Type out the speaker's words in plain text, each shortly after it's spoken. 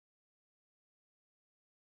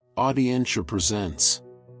Audientia presents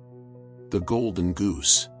The Golden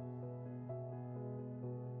Goose.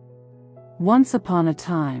 Once upon a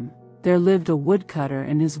time, there lived a woodcutter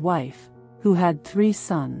and his wife, who had 3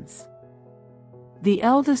 sons. The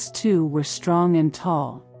eldest 2 were strong and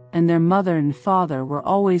tall, and their mother and father were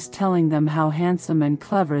always telling them how handsome and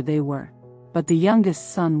clever they were, but the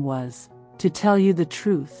youngest son was, to tell you the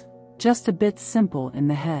truth, just a bit simple in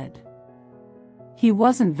the head. He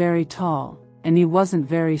wasn't very tall, and he wasn't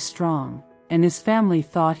very strong, and his family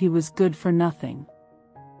thought he was good for nothing.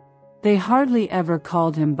 They hardly ever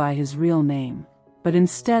called him by his real name, but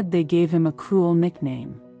instead they gave him a cruel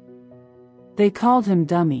nickname. They called him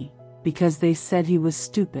Dummy, because they said he was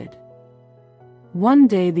stupid. One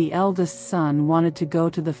day the eldest son wanted to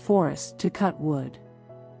go to the forest to cut wood.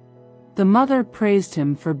 The mother praised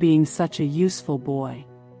him for being such a useful boy,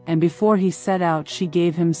 and before he set out she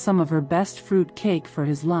gave him some of her best fruit cake for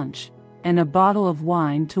his lunch, and a bottle of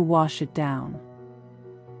wine to wash it down.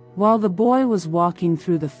 While the boy was walking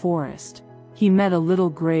through the forest, he met a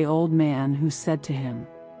little gray old man who said to him,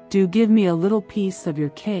 "Do give me a little piece of your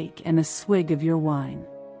cake and a swig of your wine.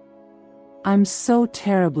 I'm so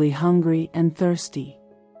terribly hungry and thirsty."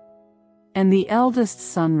 And the eldest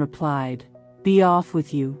son replied, "Be off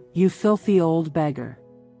with you, you filthy old beggar."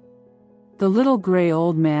 The little gray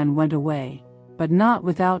old man went away, but not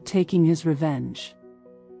without taking his revenge.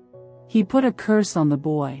 He put a curse on the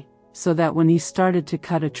boy, so that when he started to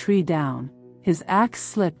cut a tree down, his axe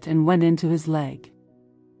slipped and went into his leg.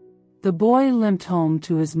 The boy limped home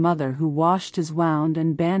to his mother, who washed his wound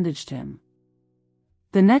and bandaged him.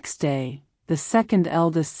 The next day, the second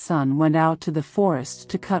eldest son went out to the forest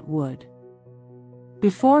to cut wood.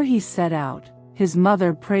 Before he set out, his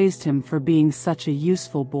mother praised him for being such a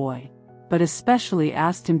useful boy, but especially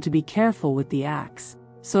asked him to be careful with the axe,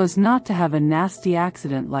 so as not to have a nasty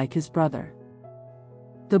accident like his brother.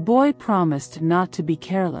 The boy promised not to be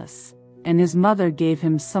careless, and his mother gave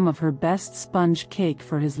him some of her best sponge cake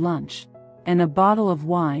for his lunch, and a bottle of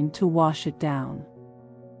wine to wash it down.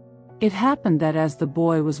 It happened that as the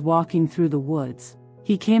boy was walking through the woods,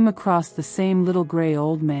 he came across the same little gray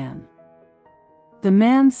old man. The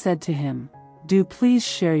man said to him, "Do please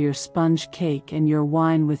share your sponge cake and your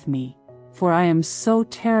wine with me, for I am so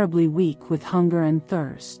terribly weak with hunger and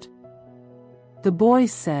thirst." The boy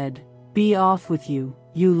said, "Be off with you,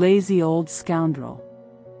 you lazy old scoundrel.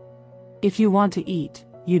 If you want to eat,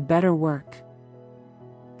 you'd better work."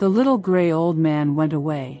 The little gray old man went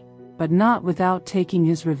away, but not without taking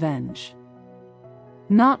his revenge.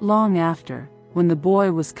 Not long after, when the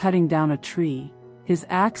boy was cutting down a tree, his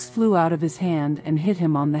axe flew out of his hand and hit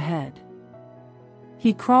him on the head.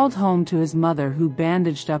 He crawled home to his mother, who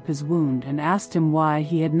bandaged up his wound and asked him why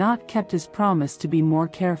he had not kept his promise to be more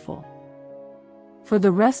careful. For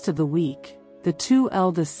the rest of the week, the 2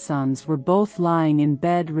 eldest sons were both lying in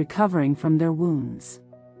bed recovering from their wounds.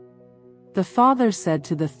 The father said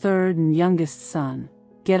to the third and youngest son,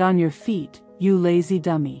 "Get on your feet, you lazy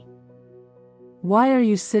dummy. Why are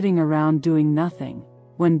you sitting around doing nothing,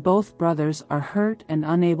 when both brothers are hurt and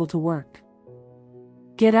unable to work?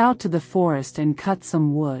 Get out to the forest and cut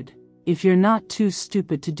some wood, if you're not too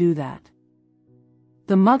stupid to do that."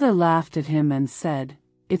 The mother laughed at him and said,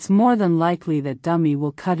 "It's more than likely that Dummy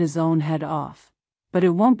will cut his own head off, but it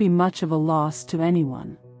won't be much of a loss to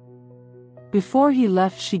anyone." Before he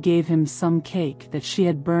left, she gave him some cake that she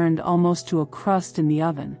had burned almost to a crust in the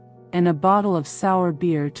oven, and a bottle of sour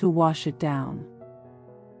beer to wash it down.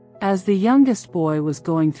 As the youngest boy was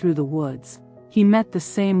going through the woods, he met the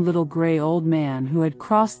same little gray old man who had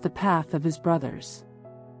crossed the path of his brothers.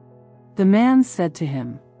 The man said to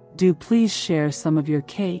him, "Do please share some of your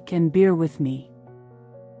cake and beer with me.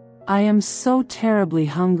 I am so terribly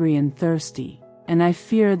hungry and thirsty, and I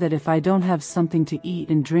fear that if I don't have something to eat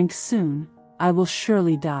and drink soon, I will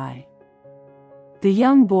surely die." The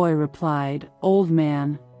young boy replied, "Old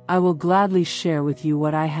man, I will gladly share with you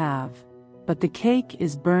what I have, but the cake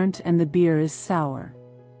is burnt and the beer is sour."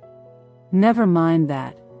 "Never mind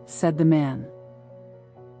that," said the man.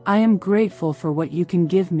 "I am grateful for what you can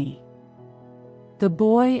give me." The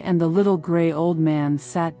boy and the little gray old man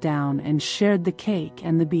sat down and shared the cake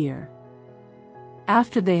and the beer.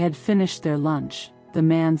 After they had finished their lunch, the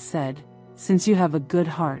man said, "Since you have a good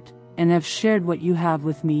heart, and have shared what you have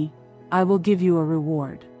with me, I will give you a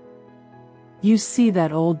reward. You see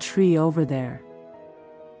that old tree over there?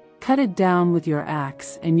 Cut it down with your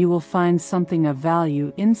axe and you will find something of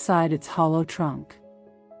value inside its hollow trunk."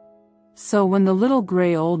 So when the little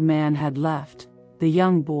gray old man had left, the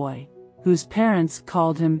young boy, whose parents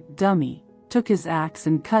called him Dummy, took his axe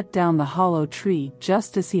and cut down the hollow tree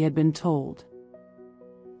just as he had been told.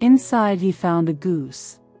 Inside he found a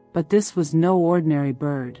goose, but this was no ordinary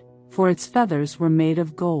bird, for its feathers were made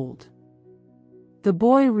of gold. The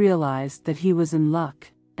boy realized that he was in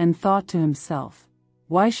luck, and thought to himself,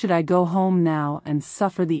 "Why should I go home now and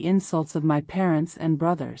suffer the insults of my parents and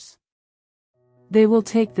brothers? They will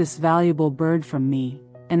take this valuable bird from me,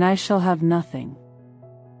 and I shall have nothing."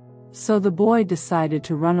 So the boy decided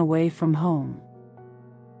to run away from home.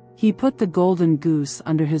 He put the golden goose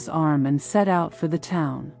under his arm and set out for the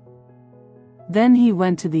town. Then he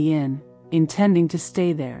went to the inn, intending to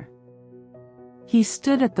stay there. He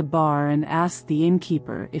stood at the bar and asked the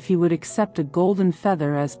innkeeper if he would accept a golden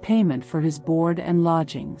feather as payment for his board and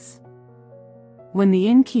lodgings. When the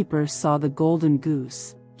innkeeper saw the golden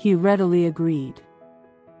goose, he readily agreed.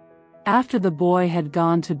 After the boy had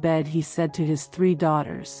gone to bed, he said to his 3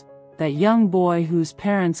 daughters, "That young boy whose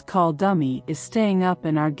parents call Dummy is staying up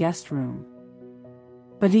in our guest room.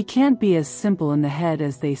 But he can't be as simple in the head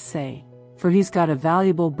as they say, for he's got a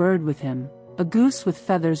valuable bird with him, a goose with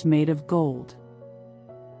feathers made of gold."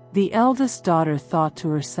 The eldest daughter thought to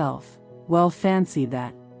herself, "Well, fancy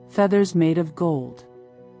that, feathers made of gold.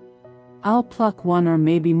 I'll pluck one or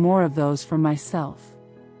maybe more of those for myself."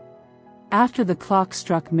 After the clock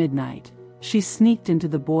struck midnight, she sneaked into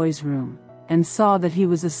the boy's room, and saw that he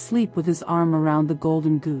was asleep with his arm around the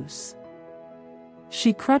golden goose.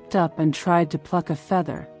 She crept up and tried to pluck a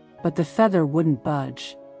feather, but the feather wouldn't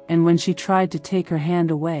budge, and when she tried to take her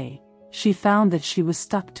hand away, she found that she was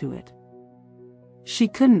stuck to it. She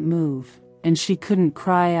couldn't move, and she couldn't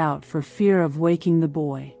cry out for fear of waking the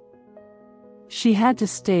boy. She had to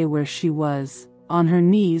stay where she was, on her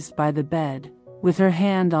knees by the bed, with her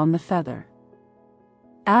hand on the feather.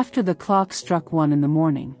 After the clock struck 1 in the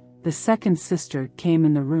morning, the second sister came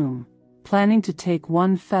in the room, planning to take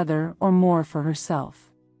 1 feather or more for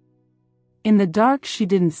herself. In the dark she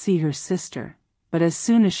didn't see her sister, but as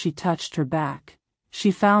soon as she touched her back,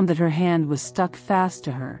 she found that her hand was stuck fast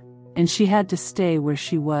to her, and she had to stay where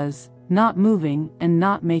she was, not moving and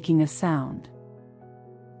not making a sound.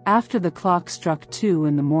 After the clock struck 2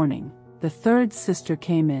 in the morning, the third sister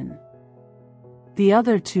came in. The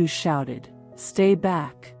other 2 shouted, "Stay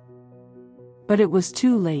back!" But it was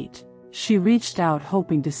too late. She reached out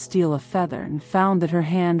hoping to steal a feather and found that her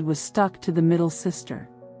hand was stuck to the middle sister.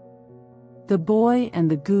 The boy and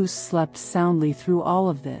the goose slept soundly through all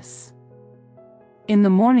of this. In the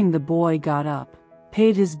morning the boy got up,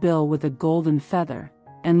 paid his bill with a golden feather,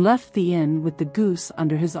 and left the inn with the goose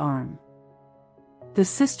under his arm. The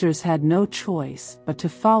sisters had no choice but to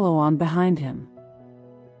follow on behind him.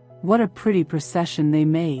 What a pretty procession they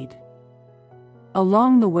made!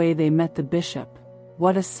 Along the way they met the bishop.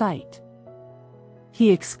 What a sight!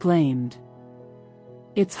 He exclaimed,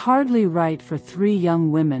 "It's hardly right for 3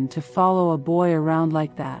 young women to follow a boy around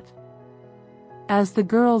like that." As the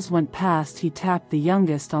girls went past, he tapped the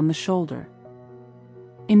youngest on the shoulder.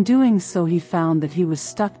 In doing so, he found that he was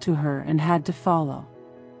stuck to her and had to follow.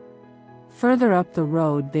 Further up the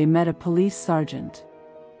road they met a police sergeant.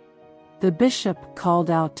 The bishop called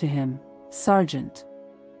out to him, "Sergeant,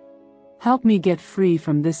 help me get free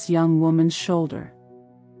from this young woman's shoulder.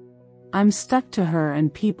 I'm stuck to her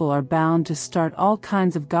and people are bound to start all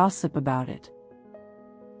kinds of gossip about it."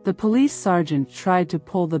 The police sergeant tried to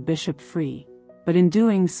pull the bishop free, but in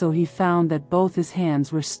doing so he found that both his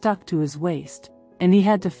hands were stuck to his waist, and he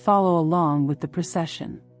had to follow along with the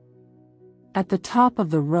procession. At the top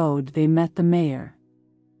of the road they met the mayor.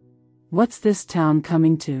 "What's this town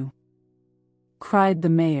coming to?" cried the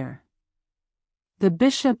mayor. The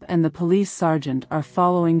bishop and the police sergeant are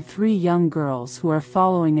following 3 young girls who are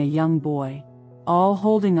following a young boy, all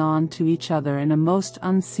holding on to each other in a most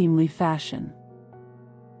unseemly fashion.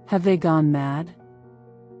 Have they gone mad?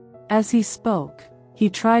 As he spoke, he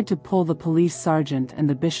tried to pull the police sergeant and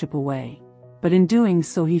the bishop away, but in doing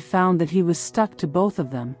so he found that he was stuck to both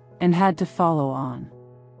of them, and had to follow on.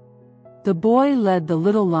 The boy led the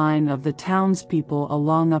little line of the townspeople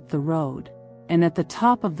along up the road, and at the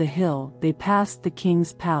top of the hill they passed the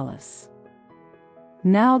king's palace.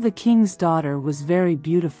 Now the king's daughter was very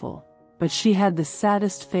beautiful, but she had the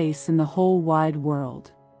saddest face in the whole wide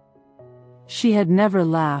world. She had never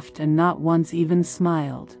laughed and not once even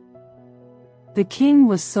smiled. The king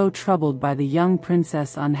was so troubled by the young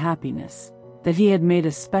princess' unhappiness, that he had made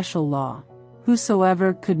a special law: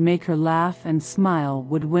 whosoever could make her laugh and smile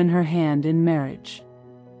would win her hand in marriage.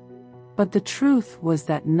 But the truth was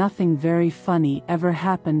that nothing very funny ever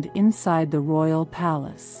happened inside the royal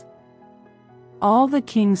palace. All the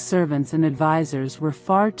king's servants and advisors were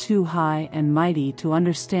far too high and mighty to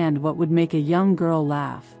understand what would make a young girl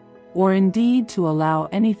laugh, or indeed to allow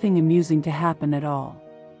anything amusing to happen at all.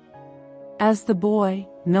 As the boy,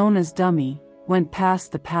 known as Dummy, went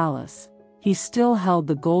past the palace, he still held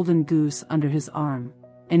the golden goose under his arm,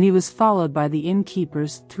 and he was followed by the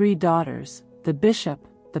innkeeper's 3 daughters, the bishop,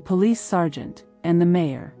 the police sergeant, and the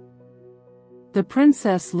mayor. The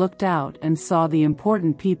princess looked out and saw the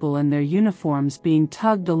important people in their uniforms being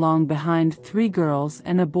tugged along behind 3 girls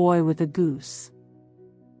and a boy with a goose.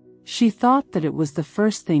 She thought that it was the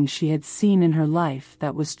first thing she had seen in her life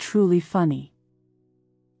that was truly funny.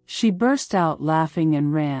 She burst out laughing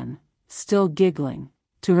and ran, still giggling,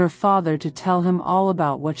 to her father to tell him all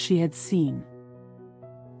about what she had seen.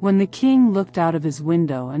 When the king looked out of his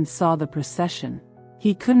window and saw the procession,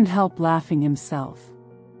 he couldn't help laughing himself.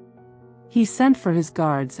 He sent for his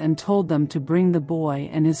guards and told them to bring the boy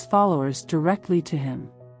and his followers directly to him.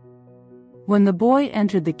 When the boy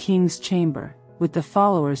entered the king's chamber, with the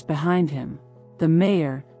followers behind him, the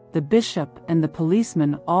mayor, the bishop and the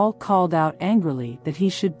policeman all called out angrily that he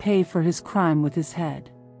should pay for his crime with his head.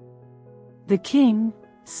 The king,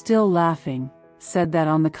 still laughing, said that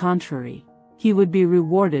on the contrary, he would be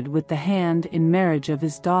rewarded with the hand in marriage of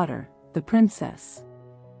his daughter, the princess.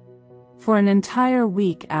 For an entire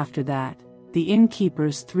week after that, the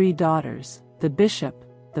innkeeper's 3 daughters, the bishop,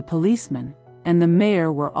 the policeman, and the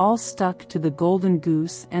mayor were all stuck to the golden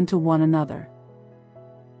goose and to one another.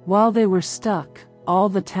 While they were stuck, all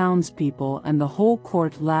the townspeople and the whole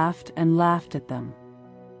court laughed and laughed at them.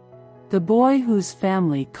 The boy whose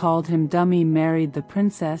family called him dummy married the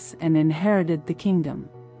princess and inherited the kingdom.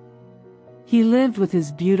 He lived with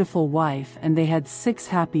his beautiful wife and they had 6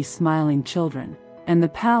 happy smiling children, and the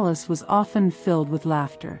palace was often filled with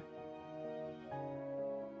laughter.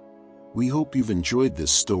 We hope you've enjoyed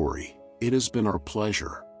this story. It has been our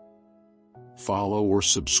pleasure. Follow or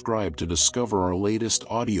subscribe to discover our latest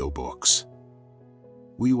audiobooks.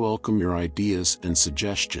 We welcome your ideas and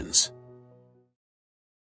suggestions.